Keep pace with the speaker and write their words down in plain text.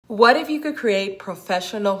What if you could create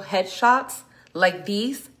professional headshots like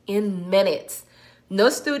these in minutes? No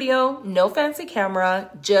studio, no fancy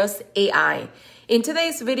camera, just AI. In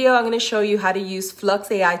today's video, I'm going to show you how to use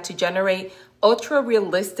Flux AI to generate ultra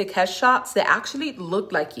realistic headshots that actually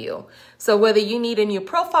look like you. So whether you need a new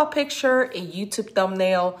profile picture, a YouTube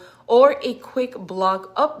thumbnail, or a quick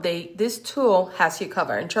blog update, this tool has you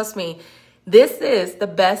covered. And trust me, this is the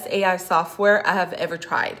best AI software I have ever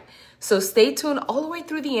tried. So stay tuned all the way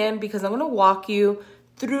through the end because I'm going to walk you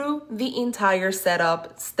through the entire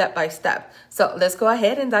setup step by step. So let's go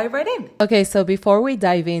ahead and dive right in. Okay, so before we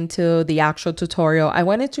dive into the actual tutorial, I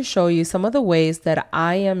wanted to show you some of the ways that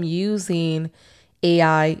I am using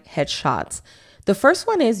AI headshots. The first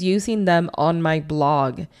one is using them on my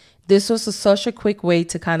blog. This was such a quick way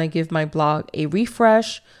to kind of give my blog a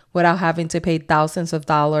refresh without having to pay thousands of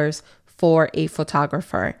dollars for a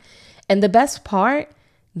photographer. And the best part,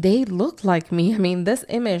 they look like me. I mean, this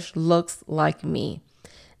image looks like me.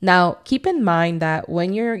 Now, keep in mind that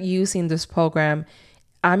when you're using this program,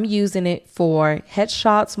 I'm using it for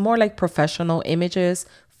headshots, more like professional images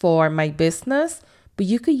for my business, but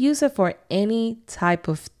you could use it for any type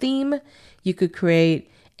of theme. You could create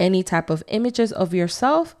any type of images of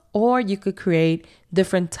yourself, or you could create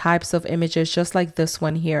different types of images, just like this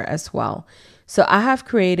one here as well. So I have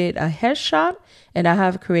created a headshot and I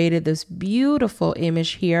have created this beautiful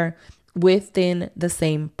image here within the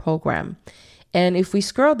same program. And if we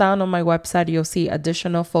scroll down on my website, you'll see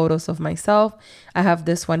additional photos of myself. I have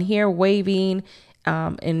this one here waving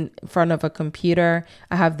in front of a computer.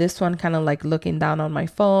 I have this one kind of like looking down on my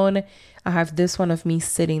phone. I have this one of me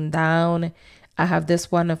sitting down. I have this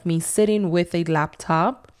one of me sitting with a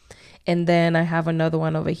laptop. And then I have another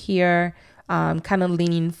one over here, kind of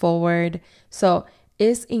leaning forward. So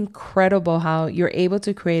it's incredible how you're able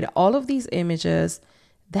to create all of these images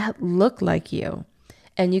that look like you.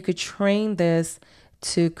 And you could train this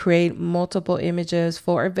to create multiple images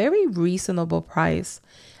for a very reasonable price.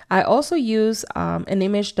 I also use an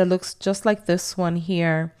image that looks just like this one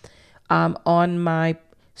here on my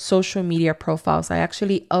social media profiles. I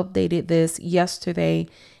actually updated this yesterday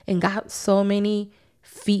and got so many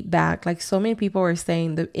feedback. Like so many people were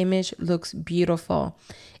saying the image looks beautiful.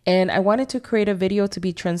 And I wanted to create a video to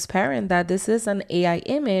be transparent that this is an AI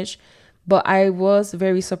image, but I was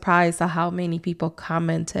very surprised at how many people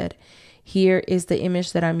commented. Here is the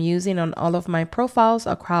image that I'm using on all of my profiles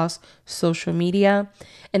across social media.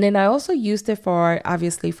 And then I also used it for,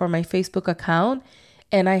 obviously, for my Facebook account.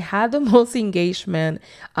 And I had the most engagement.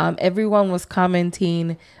 Everyone was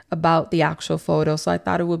commenting about the actual photo. So I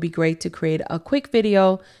thought it would be great to create a quick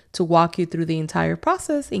video to walk you through the entire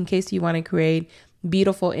process in case you want to create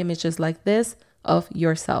beautiful images like this of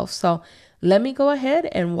yourself. So let me go ahead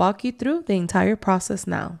and walk you through the entire process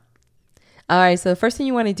now. All right, so the first thing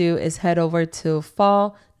you want to do is head over to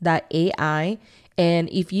fall.ai. And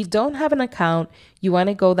if you don't have an account, you want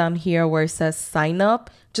to go down here where it says sign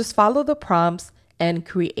up. Just follow the prompts and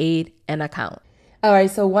create an account. All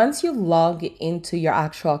right, so once you log into your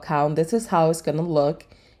actual account, this is how it's going to look.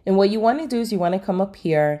 And what you want to do is you want to come up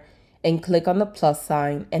here and click on the plus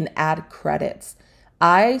sign and add credits.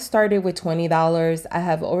 I started with $20. I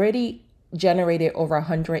have already generated over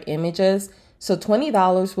 100 images. So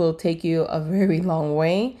 $20 will take you a very long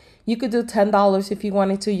way. You could do $10 if you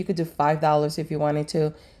wanted to. You could do $5 if you wanted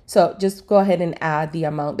to. So just go ahead and add the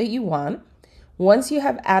amount that you want. Once you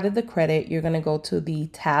have added the credit, you're going to go to the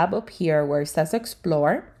tab up here where it says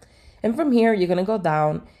explore. And from here, you're going to go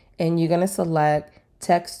down and you're going to select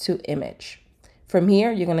text to image. From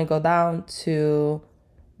here, you're going to go down to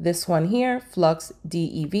this one here, Flux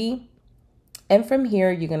DEV. And from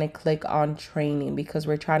here, you're going to click on training because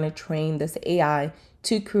we're trying to train this AI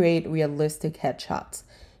to create realistic headshots.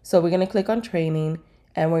 So we're going to click on training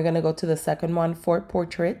and we're going to go to the second one for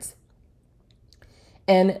portraits.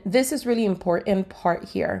 And this is really important part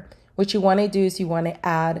here. What you want to do is you want to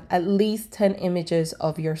add at least 10 images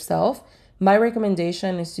of yourself. My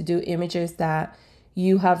recommendation is to do images that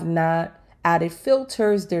you have not added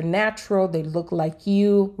filters. They're natural. They look like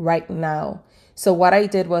you right now. So what I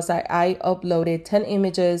did was I uploaded 10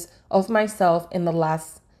 images of myself in the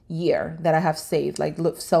last year that I have saved, like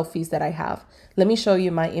selfies that I have. Let me show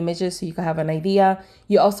you my images so you can have an idea.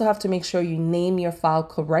 You also have to make sure you name your file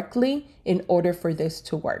correctly in order for this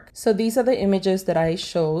to work. So these are the images that I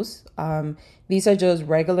chose. These are just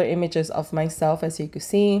regular images of myself, as you can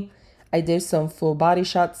see. I did some full body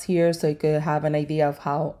shots here so you could have an idea of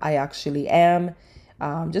how I actually am.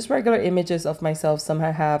 Just regular images of myself. Some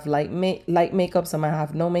I have light makeup, some I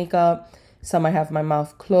have no makeup. Some I have my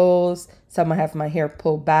mouth closed. Some I have my hair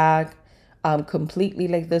pulled back completely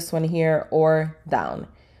like this one here or down.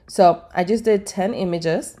 So I just did 10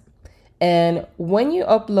 images. And when you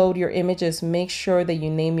upload your images, make sure that you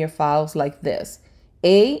name your files like this: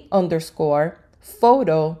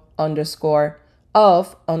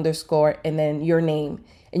 a_photo_of_, and then your name.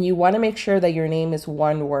 And you want to make sure that your name is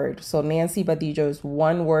one word. So Nancy Badillo is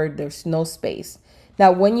one word, there's no space.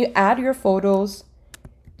 Now, when you add your photos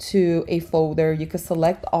to a folder, you can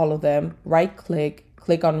select all of them, right click,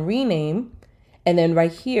 click on rename. And then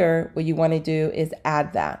right here, what you want to do is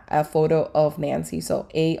add a photo of Nancy. So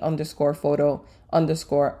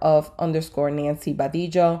a_photo_of_Nancy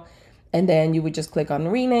Badillo. And then you would just click on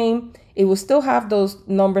rename. It will still have those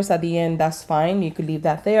numbers at the end. That's fine. You could leave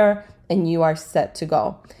that there and you are set to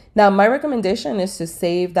go. Now, my recommendation is to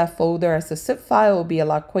save that folder as a zip file. It will be a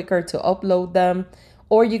lot quicker to upload them,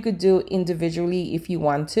 or you could do individually if you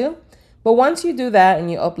want to. But once you do that and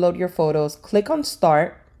you upload your photos, click on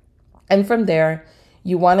start. And from there,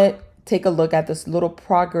 you want to take a look at this little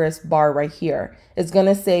progress bar right here. It's going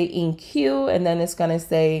to say in queue, and then it's going to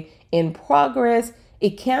say in progress.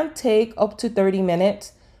 It can take up to 30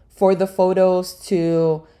 minutes for the photos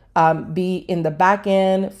to be in the back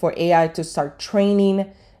end, for AI to start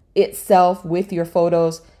training itself with your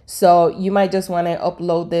photos. So you might just want to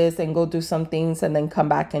upload this and go do some things and then come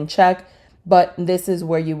back and check. But this is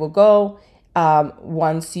where you will go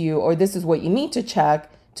this is what you need to check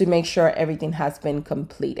to make sure everything has been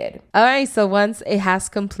completed. All right, so once it has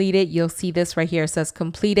completed, you'll see this right here. It says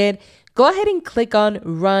completed. Go ahead and click on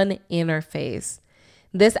Run Interface.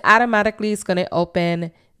 This automatically is going to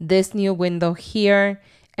open this new window here,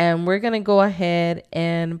 and we're going to go ahead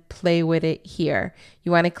and play with it here.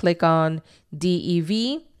 You want to click on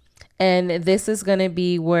DEV, and this is going to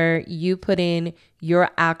be where you put in your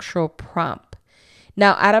actual prompt.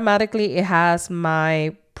 Now, automatically, it has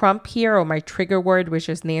my prompt here, or my trigger word, which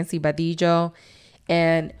is Nancy Badillo.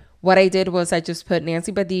 And what I did was I just put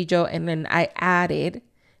Nancy Badillo, and then I added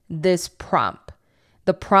this prompt.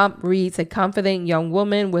 The prompt reads: a confident young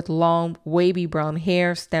woman with long, wavy brown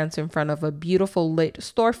hair stands in front of a beautiful lit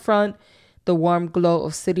storefront, the warm glow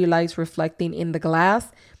of city lights reflecting in the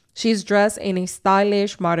glass. She's dressed in a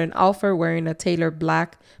stylish, modern outfit, wearing a tailored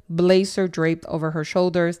black blazer draped over her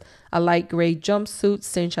shoulders, a light gray jumpsuit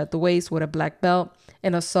cinched at the waist with a black belt,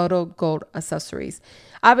 and a subtle gold accessories.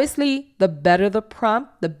 Obviously, the better the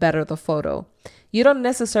prompt, the better the photo. You don't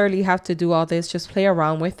necessarily have to do all this, just play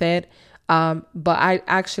around with it. But I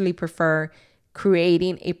actually prefer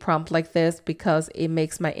creating a prompt like this because it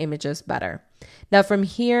makes my images better. Now from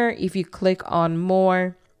here, if you click on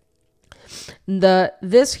more,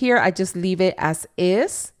 this here, I just leave it as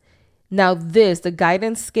is. Now the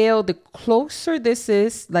guidance scale, the closer this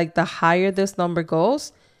is, like the higher this number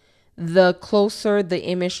goes, the closer the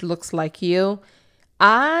image looks like you.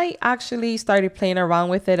 I actually started playing around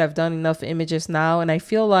with it. I've done enough images now, and I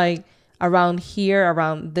feel like around here,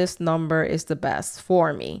 around this number is the best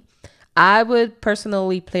for me. I would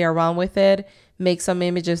personally play around with it, make some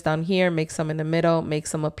images down here, make some in the middle, make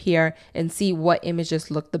some up here, and see what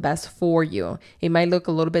images look the best for you. It might look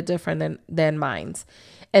a little bit different than mine's.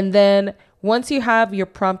 And then once you have your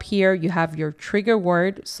prompt here, you have your trigger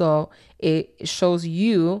word. So it shows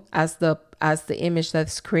you as the image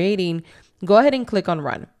that's creating. Go ahead and click on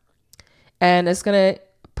run. And it's going to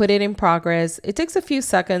put it in progress. It takes a few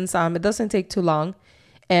seconds. It doesn't take too long.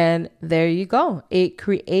 And there you go. It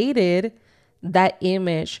created that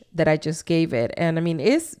image that I just gave it. And I mean,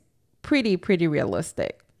 it's pretty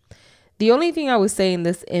realistic. The only thing I would say in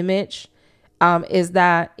this image is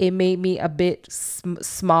that it made me a bit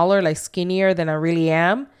smaller, like skinnier than I really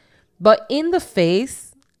am. But in the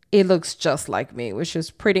face, it looks just like me, which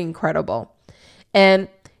is pretty incredible. And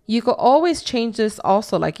you could always change this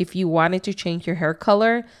also. Like if you wanted to change your hair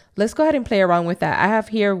color, let's go ahead and play around with that. I have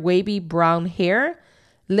here wavy brown hair.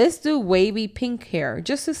 Let's do wavy pink hair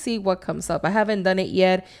just to see what comes up. I haven't done it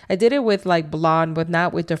yet. I did it with like blonde, but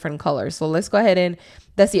not with different colors. So let's go ahead and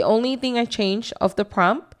that's the only thing I changed of the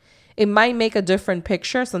prompt. It might make a different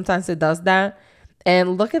picture. Sometimes it does that.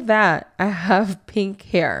 And look at that. I have pink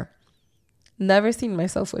hair. Never seen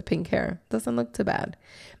myself with pink hair. Doesn't look too bad.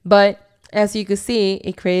 But as you can see,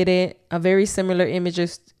 it created a very similar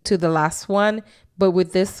images to the last one, but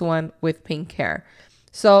with this one with pink hair.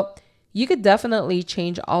 So you could definitely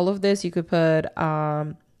change all of this. You could put,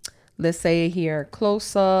 let's say here,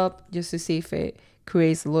 close up, just to see if it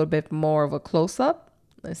creates a little bit more of a close up.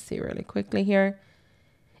 Let's see really quickly here.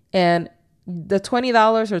 And the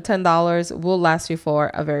 $20 or $10 will last you for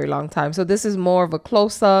a very long time. So this is more of a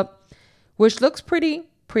close up, which looks pretty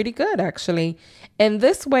good actually. And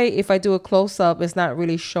this way, if I do a close up, it's not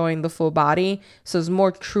really showing the full body. So it's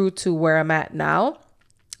more true to where I'm at now.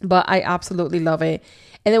 but I absolutely love it.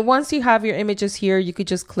 And then once you have your images here, you could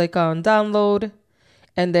just click on download,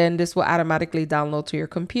 and then this will automatically download to your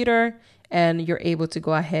computer, and you're able to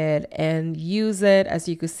go ahead and use it. As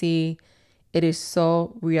you can see, it is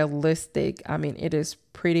so realistic. I mean, it is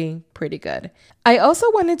pretty good. I also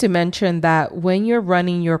wanted to mention that when you're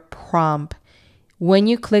running your prompt, when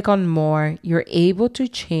you click on more, you're able to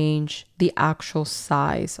change the actual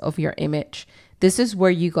size of your image. This is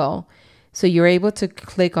where you go. So you're able to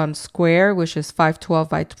click on square, which is 512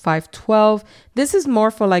 by 512. This is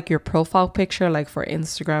more for like your profile picture, like for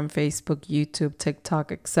Instagram, Facebook, YouTube,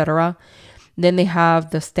 TikTok, etc. Then they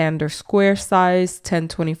have the standard square size,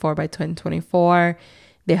 1024 by 1024.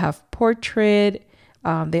 They have portrait.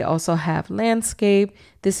 They also have landscape.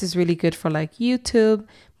 This is really good for like YouTube,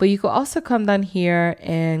 but you could also come down here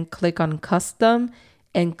and click on custom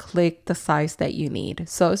and click the size that you need.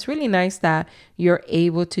 So it's really nice that you're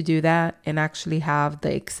able to do that and actually have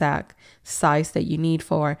the exact size that you need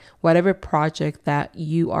for whatever project that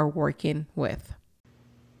you are working with.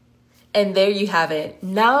 And there you have it.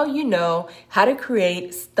 Now you know how to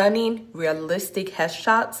create stunning, realistic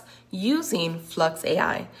headshots using Flux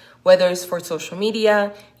AI. Whether it's for social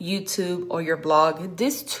media, YouTube, or your blog,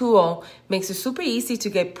 this tool makes it super easy to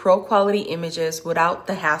get pro quality images without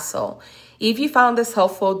the hassle. If you found this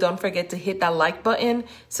helpful, don't forget to hit that like button,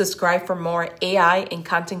 subscribe for more AI and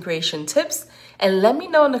content creation tips, and let me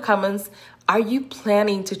know in the comments, are you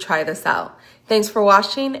planning to try this out? Thanks for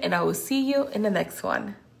watching, and I will see you in the next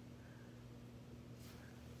one.